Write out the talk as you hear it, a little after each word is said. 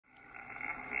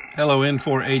Hello,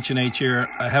 N4H&H here.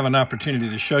 I have an opportunity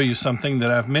to show you something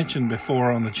that I've mentioned before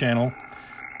on the channel.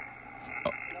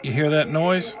 You hear that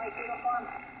noise?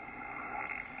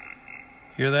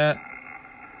 Hear that?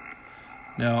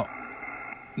 Now,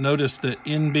 notice that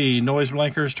NB, noise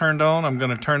blanker, is turned on. I'm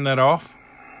going to turn that off.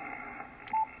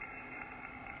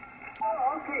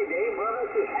 Okay, Dave. Well,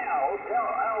 this is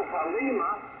Alpha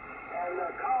Lima, and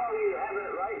the call you have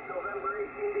it right, November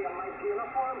 18th, on Mike's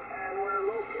uniform, and we're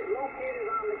located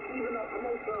on the Kevin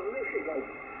Peninsula of Michigan.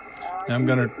 Now I'm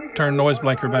going to turn noise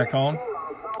blanker back on.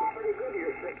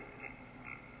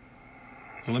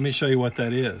 So let me show you what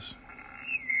that is.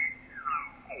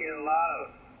 A lot of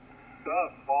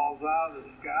stuff falls out of the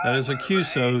sky. That is a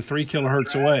QSO 3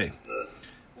 kilohertz away.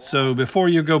 So before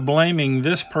you go blaming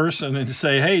this person and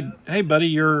say, hey buddy,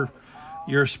 you're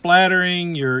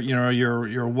splattering,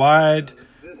 you're wide.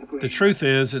 The truth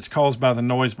is it's caused by the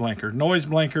noise blanker. Noise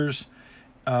blankers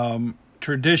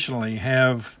traditionally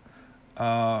have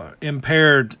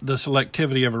impaired the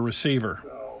selectivity of a receiver.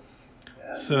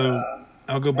 So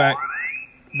I'll go back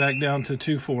down to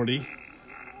 240.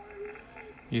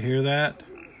 You hear that?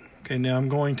 Okay, now I'm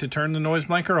going to turn the noise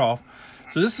blanker off.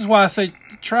 So this is why I say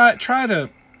try to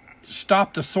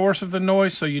stop the source of the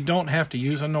noise so you don't have to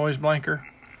use a noise blanker.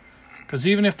 Because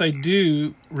even if they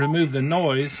do remove the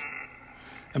noise,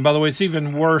 and by the way, it's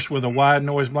even worse with a wide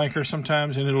noise blanker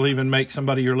sometimes, and it'll even make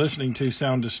somebody you're listening to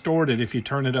sound distorted if you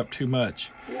turn it up too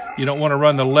much. You don't want to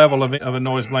run the level of a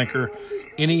noise blanker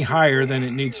any higher than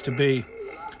it needs to be.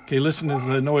 Okay, listen as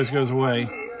the noise goes away.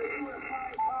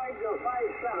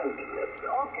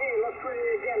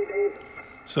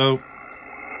 So,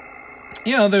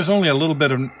 there's only a little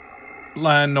bit of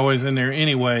line noise in there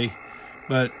anyway,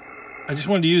 but I just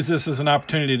wanted to use this as an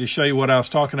opportunity to show you what I was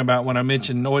talking about when I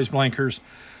mentioned noise blankers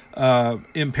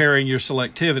impairing your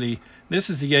selectivity. This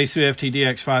is the Yaesu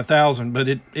FTDX5000, but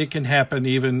it can happen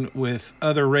even with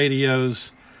other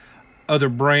radios, other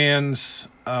brands.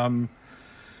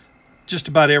 Just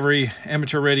about every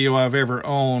amateur radio I've ever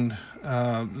owned,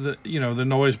 the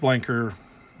noise blanker.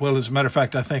 Well, as a matter of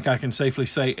fact, I think I can safely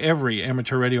say every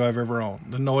amateur radio I've ever owned,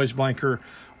 the noise blanker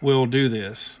will do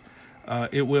this.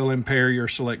 It will impair your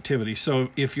selectivity. So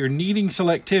if you're needing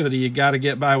selectivity, you got to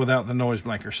get by without the noise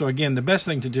blanker. So again, the best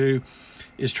thing to do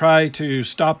is try to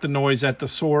stop the noise at the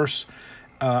source.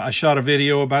 I shot a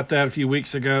video about that a few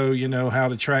weeks ago, how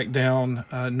to track down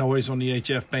noise on the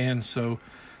HF band. So,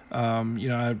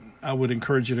 I would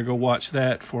encourage you to go watch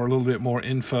that for a little bit more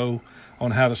info on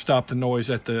how to stop the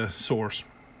noise at the source.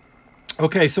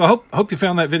 Okay, so I hope you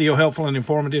found that video helpful and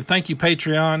informative. Thank you,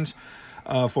 Patreons,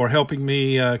 for helping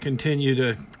me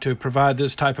continue to provide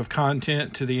this type of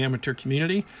content to the amateur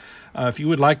community. If you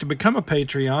would like to become a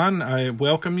Patreon, I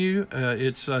welcome you.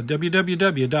 It's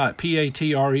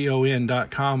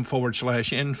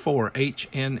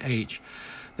www.patreon.com/N4HNH.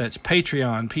 That's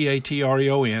Patreon,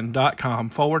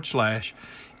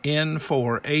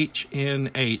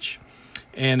 patreon.com/N4HNH.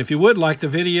 And if you would like the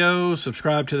video,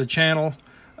 subscribe to the channel.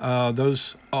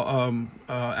 Those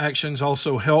actions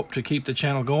also help to keep the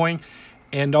channel going.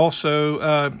 And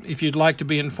also, if you'd like to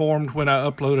be informed when I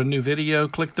upload a new video,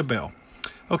 click the bell.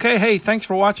 Okay, hey, thanks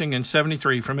for watching, and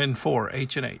 73 from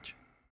N4H&H.